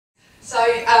So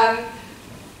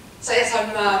yes,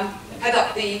 I'm head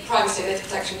up the privacy and data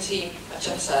protection team at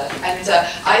Chepser, and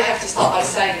I have to start by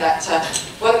saying that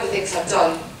one of the things I've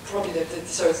done, probably the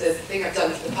thing I've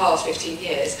done for the past 15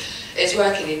 years, is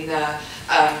working in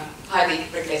highly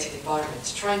regulated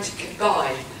environments, trying to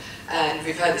combine, and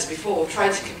we've heard this before,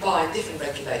 trying to combine different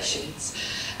regulations,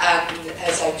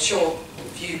 as I'm sure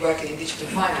you working in digital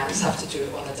finance have to do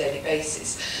on a daily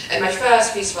basis. And my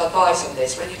first piece of advice on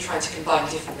this, when you're trying to combine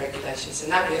different regulations, and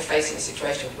now we are facing a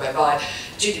situation whereby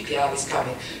GDPR is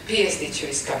coming, PSD2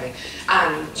 is coming,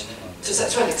 and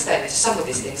to an extent, some of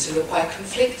these things will look quite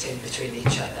conflicting between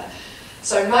each other.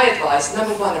 So my advice,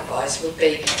 number one advice, would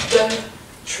be don't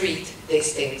treat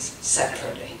these things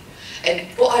separately. And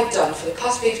what I've done for the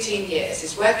past 15 years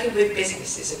is working with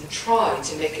businesses and trying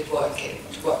to make it work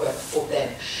for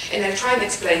them. And I try and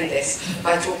explain this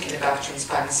by talking about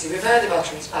transparency. We've heard about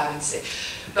transparency,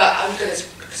 but I'm going to,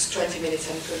 because 20 minutes,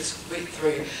 I'm going to read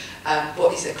through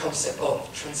what is the concept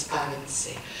of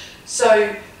transparency.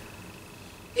 So,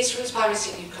 is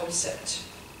transparency a new concept?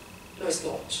 No, it's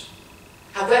not.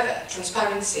 However,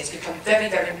 transparency has become very,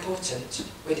 very important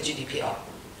with the GDPR.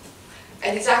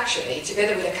 And it's actually,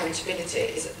 together with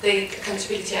accountability, the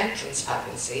accountability and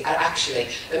transparency are actually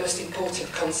the most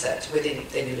important concept within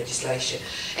the new legislation.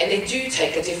 And they do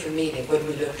take a different meaning when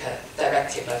we look at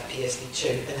directive like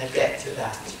PSD2, and I'll get to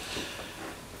that.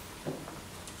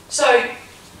 So,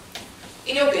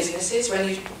 in your businesses, when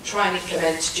you try and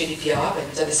implement GDPR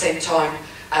and at the same time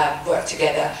work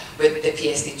together with the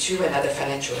PSD2 and other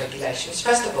financial regulations,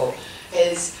 first of all,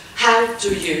 is how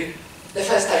do you the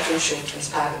first step to ensure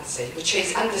transparency, which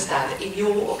is understand that in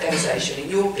your organisation, in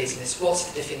your business,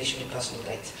 what's the definition of personal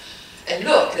data. And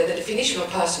look that the definition of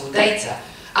personal data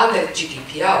under the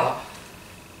GDPR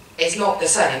is not the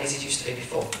same as it used to be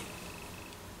before.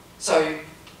 So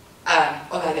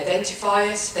online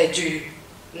identifiers, they do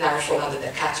now fall under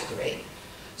their category.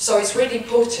 So it's really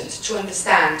important to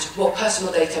understand what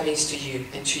personal data means to you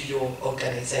and to your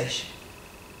organisation.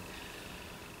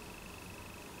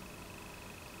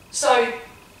 So,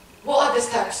 what are the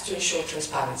steps to ensure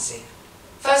transparency?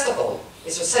 First of all,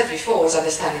 as I said before, is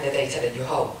understanding the data that you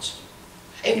hold.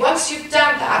 And once you've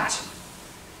done that,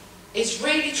 it's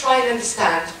really trying to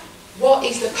understand what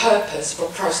is the purpose for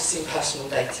processing personal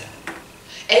data,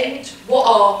 and what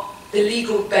are the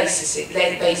legal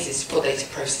basis for data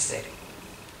processing.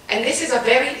 And this is a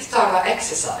very thorough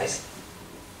exercise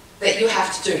that you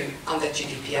have to do under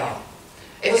GDPR.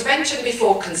 It was mentioned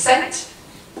before consent.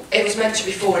 It was mentioned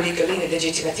before legally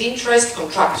legitimate interest,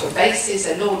 contractual basis,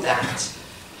 and all that.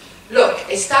 Look,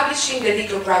 establishing the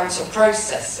legal grounds of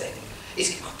processing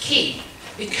is key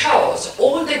because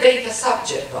all the data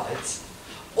subject rights,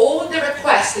 all the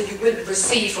requests that you will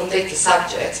receive from data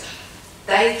subjects,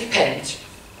 they depend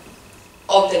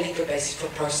on the legal basis for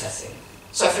processing.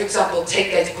 So, for example,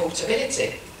 take data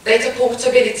portability. Data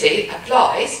portability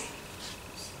applies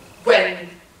when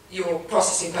you're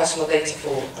processing personal data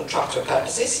for contractual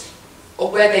purposes,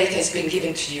 or where data is being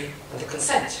given to you under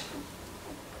consent.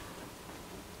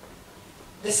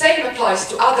 The same applies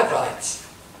to other rights,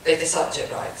 data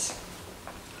subject rights.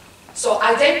 So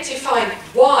identifying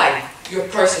why you're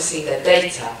processing the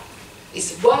data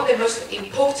is one of the most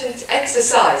important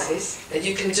exercises that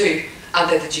you can do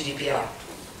under the GDPR.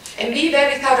 And be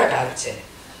very thorough about it.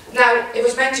 Now, it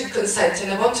was mentioned consent, and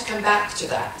I want to come back to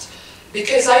that,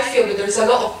 because I feel that there is a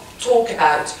lot of talk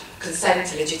about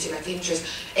consent and legitimate interest,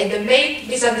 and the main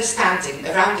misunderstanding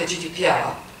around the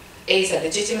GDPR is that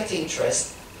legitimate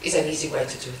interest is an easy way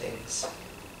to do things.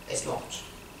 It's not.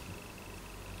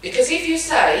 Because if you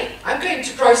say, I'm going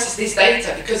to process this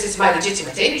data because it's my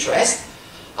legitimate interest,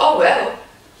 oh well,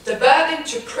 the burden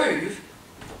to prove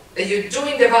that you're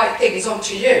doing the right thing is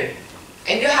onto you.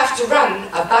 And you have to run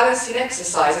a balancing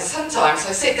exercise. And sometimes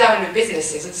I sit down with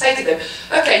businesses and say to them,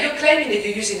 okay, you're claiming that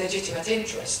you're using legitimate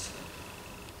interest.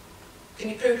 Can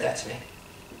you prove that to me?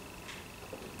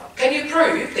 Can you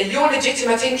prove that your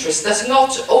legitimate interest does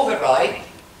not override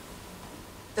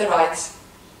the rights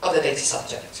of the data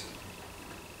subject?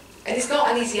 And it's not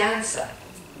an easy answer.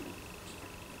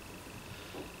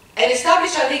 And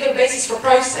establish a legal basis for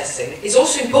processing is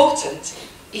also important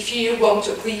if you want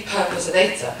to repurpose the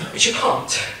data, which you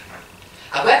can't.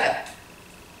 However,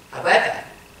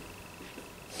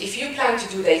 if you plan to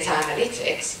do data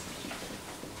analytics,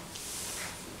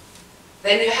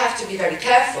 then you have to be very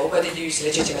careful whether you use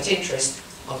legitimate interest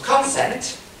on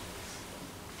consent,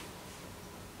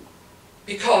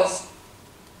 because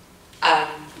that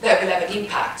will have an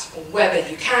impact on whether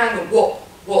you can or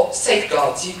what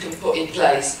safeguards you can put in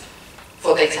place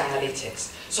for data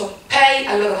analytics. So pay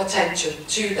a lot of attention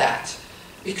to that.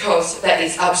 because that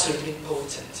is absolutely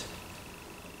important.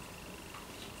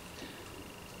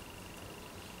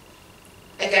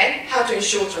 Again, how to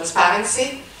ensure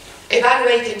transparency,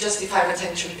 evaluate and justify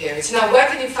retention periods. Now,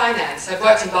 working in finance, I've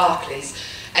worked in Barclays,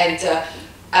 and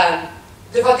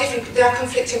there are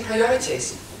conflicting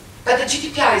priorities. But the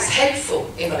GDPR is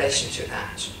helpful in relation to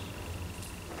that.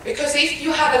 Because if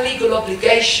you have a legal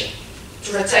obligation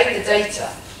to retain the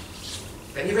data,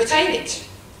 then you retain it.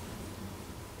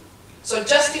 So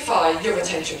justify your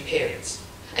retention periods.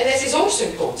 And this is also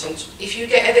important if you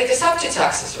get a data subject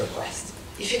access request.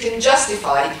 If you can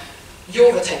justify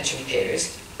your retention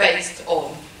periods based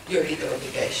on your legal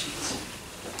obligations.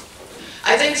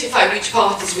 Identify which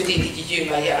parties within the EU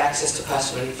may have access to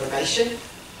personal information,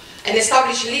 and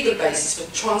establish a legal basis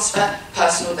for transfer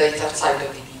personal data outside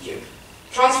of the EU.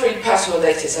 Transferring personal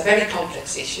data is a very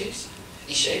complex issue,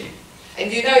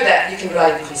 and you know that you can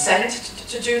rely on consent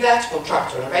to do that,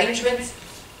 contractual arrangements,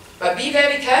 but be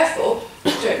very careful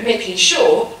to making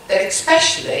sure that,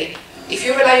 especially if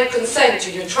you rely on consent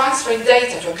to you transferring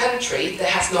data to a country that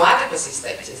has no adequacy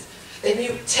status, then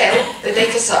you tell the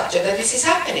data subject that this is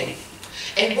happening.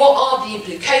 And what are the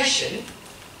implications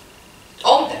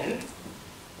on them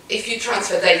if you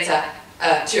transfer data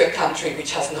to a country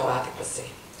which has no adequacy?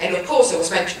 And of course, it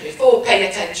was mentioned before, pay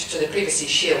attention to the privacy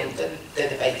shield and the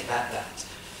debate about that.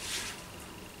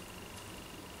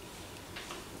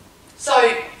 So,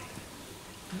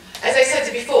 as I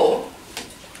said before,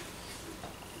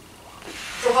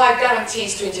 provide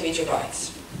guarantees to individual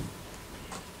rights.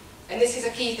 And this is a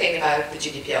key thing about the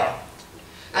GDPR.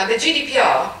 Now, the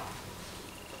GDPR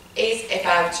is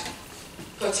about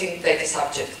putting data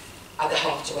subject at the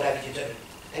heart of whatever you do.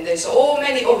 And there's all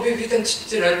many, we can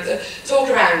talk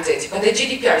around it, but the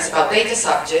GDPR is about data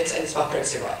subject and it's about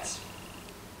privacy rights.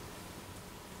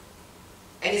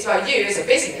 And it's about you as a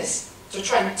business to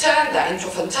try and turn that into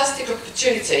a fantastic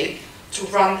opportunity to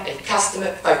run a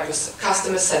customer-focused,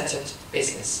 customer-centered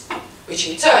business, which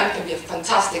in turn can be a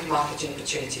fantastic marketing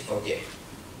opportunity for you.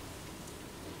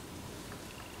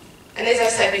 And as I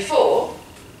said before,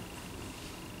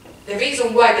 the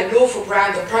reason why the lawful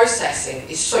ground of processing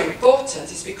is so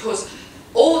important is because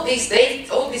all these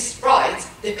rights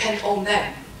depend on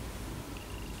them.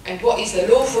 And what is the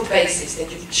lawful basis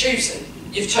that you've chosen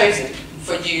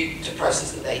for you to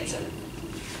process the data?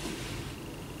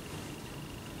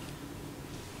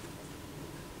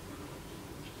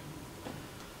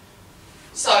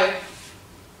 So,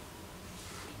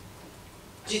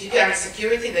 GDPR and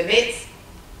security, the myth.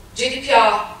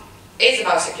 GDPR is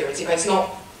about security, but it's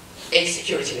not a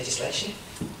security legislation.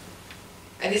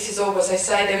 And this is always, I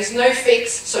say, there is no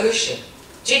fixed solution.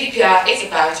 GDPR is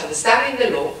about understanding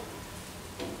the law,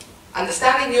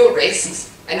 understanding your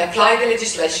risks, and applying the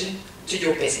legislation to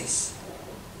your business.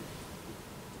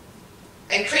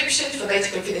 Encryption for data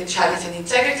confidentiality and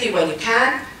integrity when you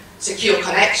can, secure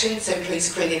connections, employee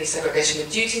screening and segregation of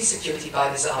duties, security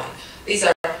by design. These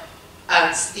are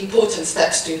important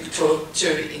steps to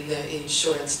in the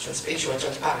insurance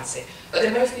transparency. But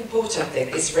the most important thing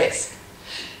is risk.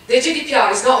 The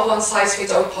GDPR is not a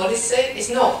one-size-fits-all policy. It's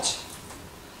not.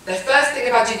 The first thing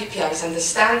about GDPR is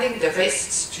understanding the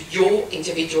risks to your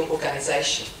individual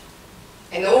organisation.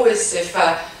 And always, if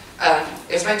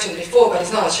it was mentioned before, but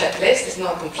it's not a checklist, it's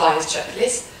not a compliance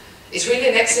checklist, it's really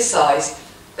an exercise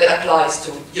that applies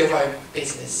to your own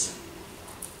business.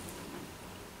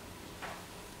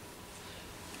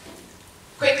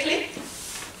 Quickly,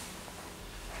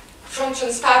 from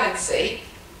transparency,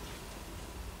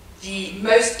 the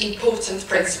most important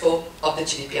principle of the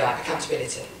GDPR,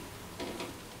 accountability.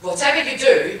 Whatever you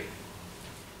do,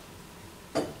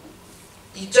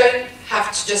 you don't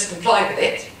have to just comply with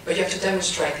it, but you have to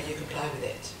demonstrate that you comply with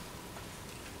it.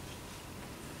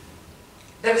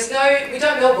 We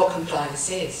don't know what compliance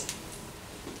is.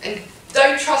 And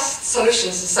don't trust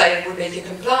solutions and say we'll make you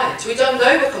compliant. We don't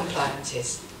know what compliance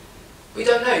is. We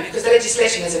don't know because the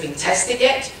legislation hasn't been tested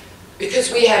yet,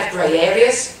 because we have grey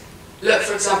areas. Look,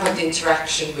 for example, at the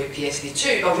interaction with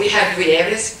PSD2, but we have grey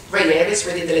areas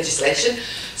within the legislation.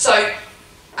 So,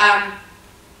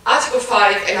 Article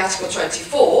 5 and Article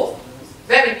 24,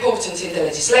 very important in the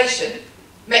legislation,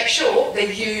 make sure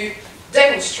that you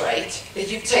demonstrate that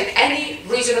you take any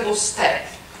reasonable step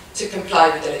to comply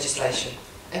with the legislation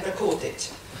and record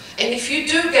it. And if you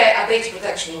do get a data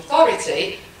protection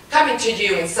authority coming to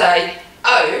you and say,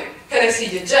 oh, can I see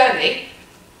your journey?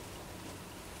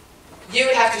 You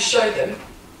will have to show them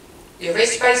your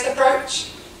risk-based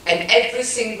approach and every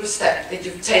single step that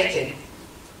you've taken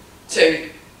to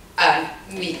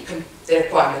meet the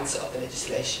requirements of the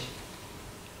legislation.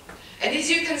 And as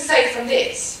you can say from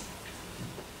this,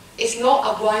 it's not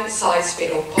a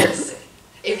one-size-fits-all policy.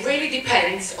 It really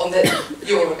depends on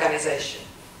your organisation.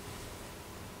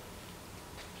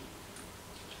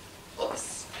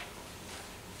 Oops.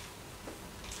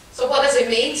 So what does it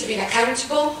mean to be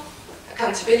accountable?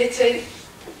 Accountability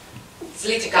is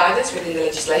lead to guidance within the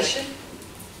legislation.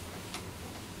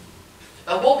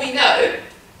 But what we know,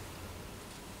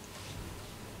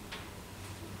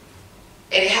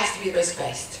 and it has to be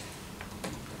risk-based.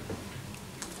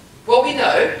 What we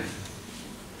know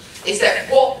is that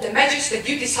what the measures that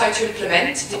you decide to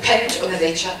implement depend on the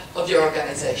nature of your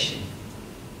organisation.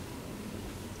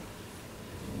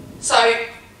 So,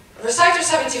 Recital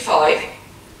 75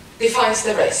 defines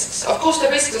the risks. Of course, the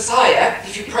risk is higher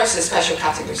if you process special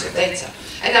categories of data.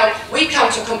 And now we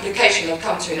come to a complication I'll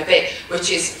come to in a bit, which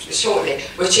is shortly,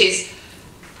 which is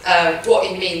what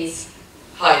it means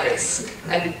high risk.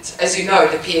 And as you know,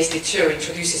 the PSD2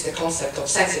 introduces the concept of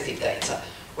sensitive data,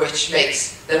 which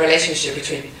makes the relationship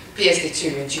between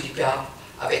PSD2 and GDPR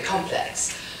a bit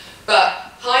complex.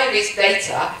 But high-risk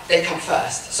data, they come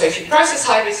first. So if you process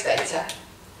high-risk data,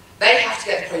 they have to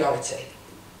get priority.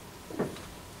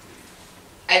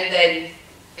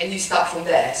 And you start from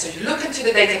there. So you look into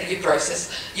the data that you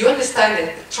process, you understand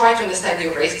it, try to understand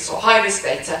your risks, so high-risk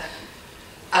data,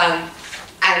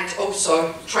 and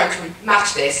also try to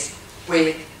match this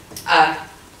with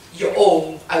your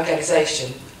own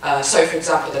organisation. So, for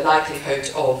example, the likelihood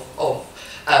of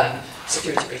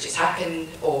security breaches happen,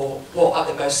 or what are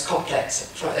the most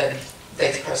complex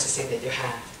data processing that you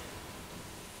have.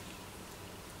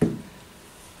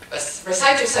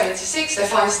 Recital 76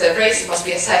 defines that risk must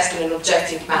be assessed in an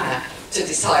objective manner to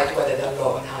decide whether they're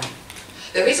low or high.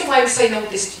 The reason why I'm saying all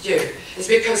this to you is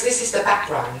because this is the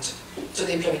background to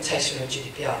the implementation of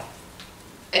GDPR.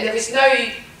 And there's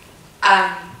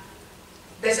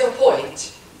no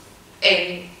point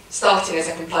in starting as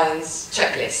a compliance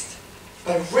checklist.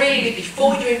 But really,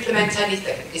 before you implement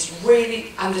anything, is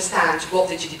really understand what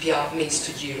the GDPR means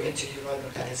to you and to your own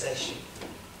organisation.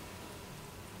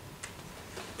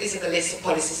 These are the list of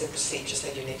policies and procedures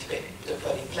that you need to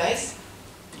put in place.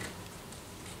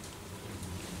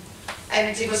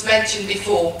 And it was mentioned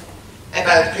before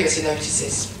about privacy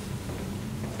notices,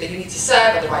 that you need to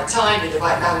serve at the right time, with the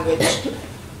right language.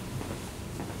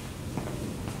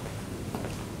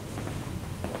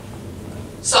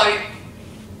 So,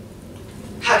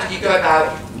 how do you go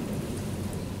about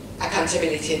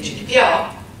accountability in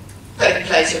GDPR? Put in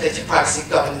place your data privacy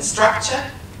governance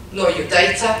structure, know your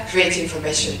data, create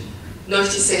information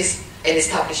notices, and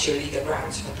establish your legal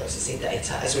grounds for processing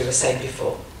data, as we were saying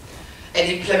before.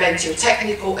 And implement your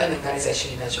technical and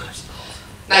organizational measures.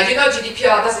 Now, you know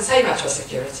GDPR doesn't say much about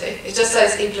security. It just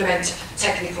says implement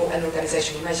technical and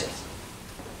organizational measures.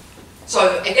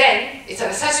 So again, it's an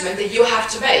assessment that you have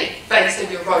to make based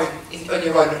on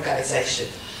your own organization.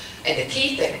 And the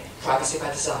key thing, privacy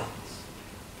by design.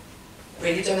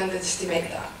 Really don't underestimate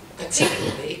that,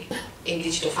 particularly in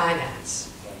digital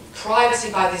finance.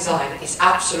 Privacy by design is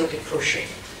absolutely crucial.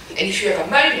 And if you have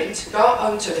a moment, go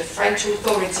onto the French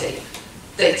authority,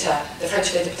 the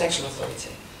French Data Protection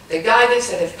Authority. The guidance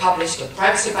that they've published on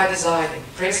privacy by design and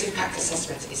privacy impact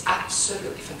assessment is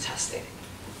absolutely fantastic.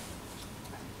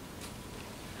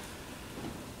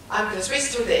 I'm going to switch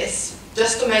through this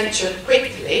just to mention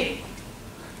quickly,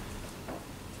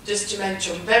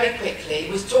 very quickly,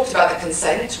 we've talked about the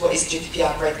consent, what is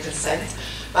GDPR grade consent,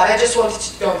 but I just wanted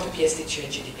to go into PSD2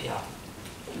 and GDPR.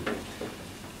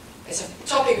 It's a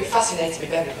topic that fascinates me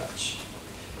very much.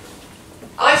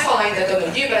 I find, I don't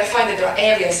know you, but I find that there are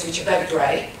areas which are very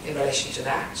grey in relation to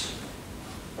that.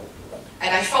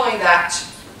 And I find that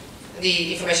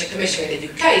the Information Commission in the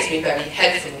UK has been very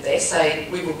helpful in this, saying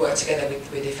we will work together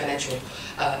with the financial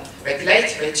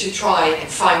regulator to try and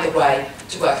find a way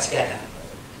to work together.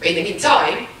 But in the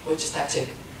meantime, we'll just have to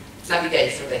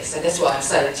navigate through this, and that's what I'm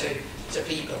saying to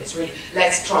people, it's really,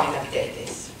 let's try and navigate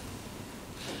this.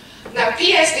 Now,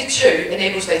 PSD2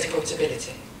 enables data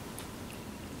portability.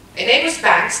 Enables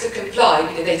banks to comply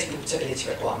with the data portability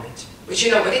requirement, which you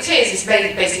know what it is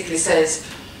basically says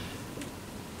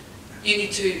you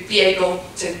need to be able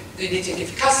to, you need to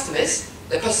give customers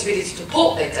the possibility to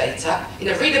port their data in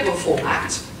a readable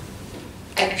format,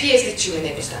 and PSD2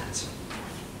 enables that.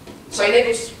 So it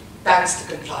enables banks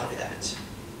to comply with that.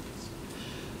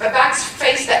 But banks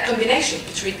face that combination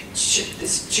between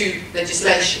these two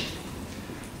legislation.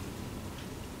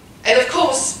 And of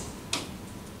course,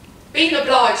 being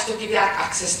obliged to give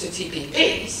access to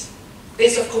TPPs,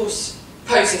 this of course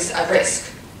poses a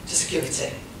risk to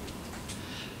security.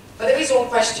 But there is one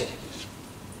question.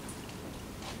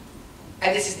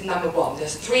 and this is number one,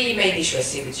 there's three main issues I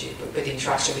see with the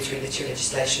interaction between the two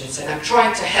legislations, and I'm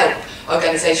trying to help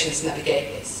organizations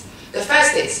navigate this. The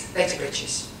first is data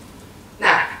breaches.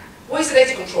 Now, what is the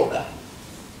data controller?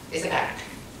 It's the bank.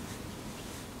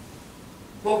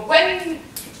 Well, when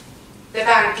the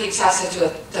bank gives access to the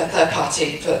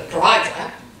third-party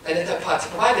provider, then the third-party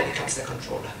provider becomes the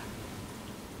controller.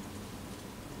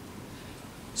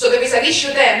 So there is an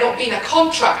issue there not being a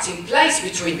contract in place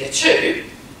between the two,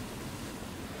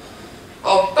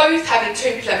 of both having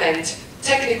to implement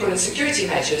technical and security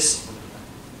measures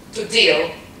to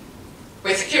deal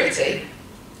with security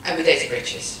and with data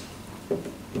breaches.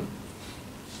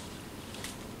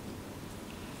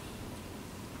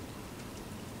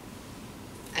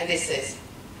 And this is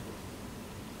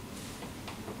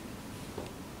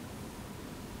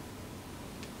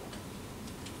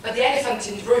but the elephant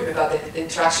in the room about the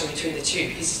interaction between the two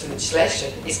pieces of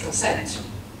legislation is consent.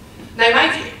 Now, in my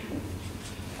view,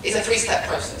 it's a three-step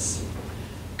process.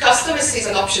 Customer sees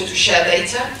an option to share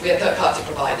data with third-party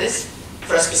providers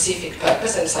for a specific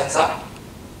purpose and signs up.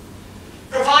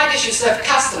 Providers should serve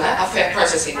customer a fair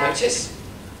processing notice.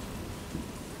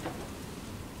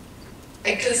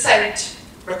 And consent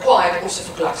required also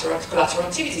for collateral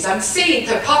activities. I'm seeing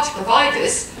third-party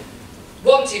providers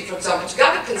wanting, for example, to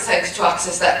gather consent to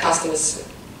access that customer's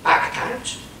bank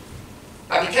account.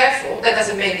 But be careful, that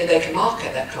doesn't mean that they can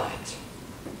market their client.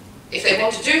 If they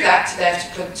want to do that, they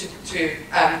have to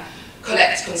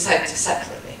collect consent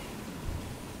separately.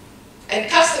 And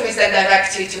customers then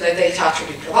directed to their data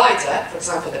attribute provider, for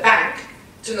example the bank,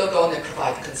 to log on and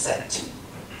provide consent.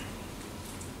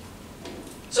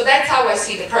 So that's how I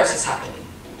see the process happening.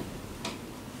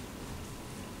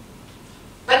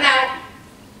 But now,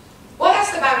 what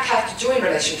does the bank have to do in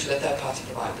relation to the third-party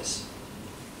providers?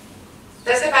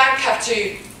 Does the bank have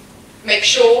to make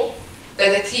sure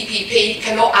that the TPP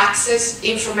cannot access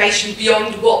information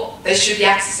beyond what they should be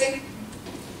accessing?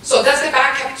 So does the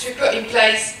bank have to put in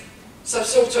place some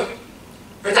sort of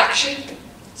reduction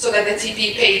so that the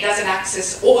TPP doesn't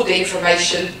access all the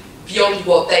information beyond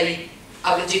what they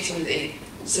are legitimately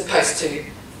supposed to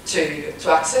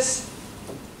access?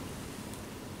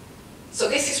 So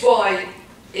this is why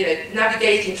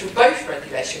navigating through both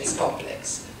regulations is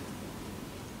complex.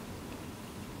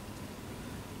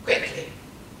 Quickly.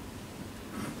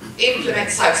 Implement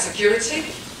cybersecurity,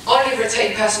 only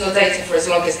retain personal data for as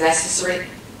long as necessary,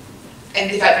 and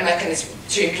develop a mechanism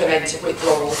to implement a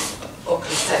withdrawal or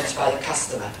consent by a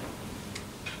customer.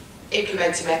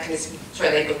 Implement a mechanism to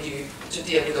enable you to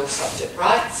deal with all subject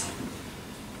rights.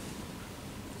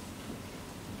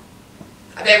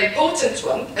 A very important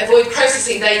one, avoid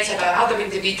processing data about other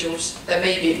individuals that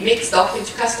may be mixed up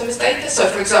into customers' data. So,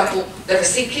 for example, the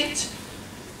recipient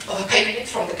of a payment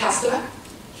from the customer.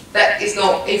 That is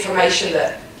not information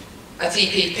that a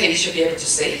TPP should be able to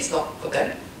see, it's not for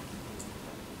them.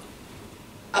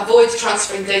 Avoid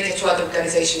transferring data to other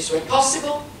organizations when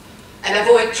possible, and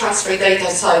avoid transferring data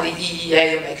outside the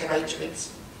EEA or make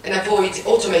arrangements. And avoid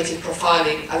automated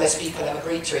profiling unless people have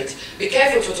agreed to it. Be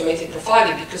careful to automated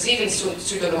profiling because even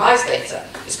pseudonymized data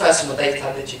is personal data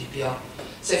under GDPR.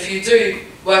 So if you do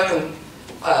work on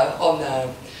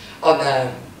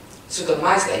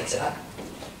pseudonymized data,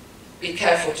 be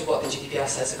careful to what the GDPR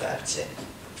says about it.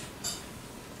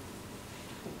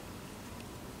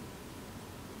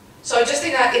 So just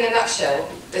in a nutshell,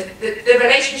 the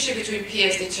relationship between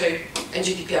PSD2 and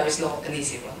GDPR is not an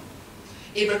easy one.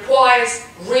 It requires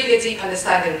really a deep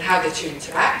understanding of how the two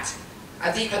interact,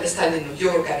 a deep understanding of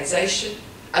your organization,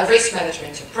 a risk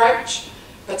management approach,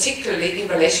 particularly in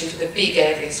relation to the big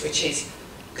areas which is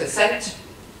consent,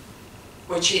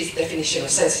 which is definition of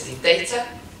sensitive data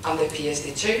under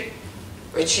PSD2,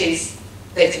 which is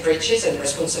data breaches and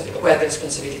where the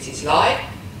responsibilities lie,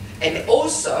 and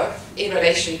also in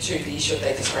relation to the issue of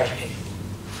data scraping,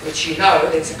 which you know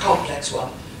is a complex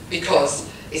one because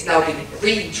it's now been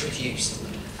reintroduced,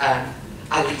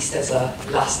 at least as a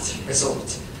last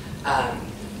resort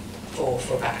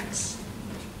for banks.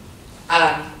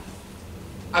 I'm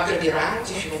going to be around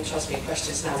if you want to ask me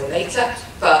questions now or later,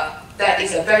 but that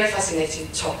is a very fascinating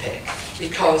topic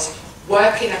because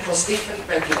working across different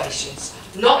regulations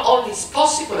not only is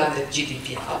possible under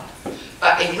GDPR,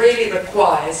 but it really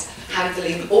requires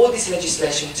handling all this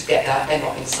legislation together and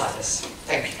not inside us.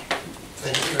 Thank you.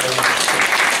 Thank you very much.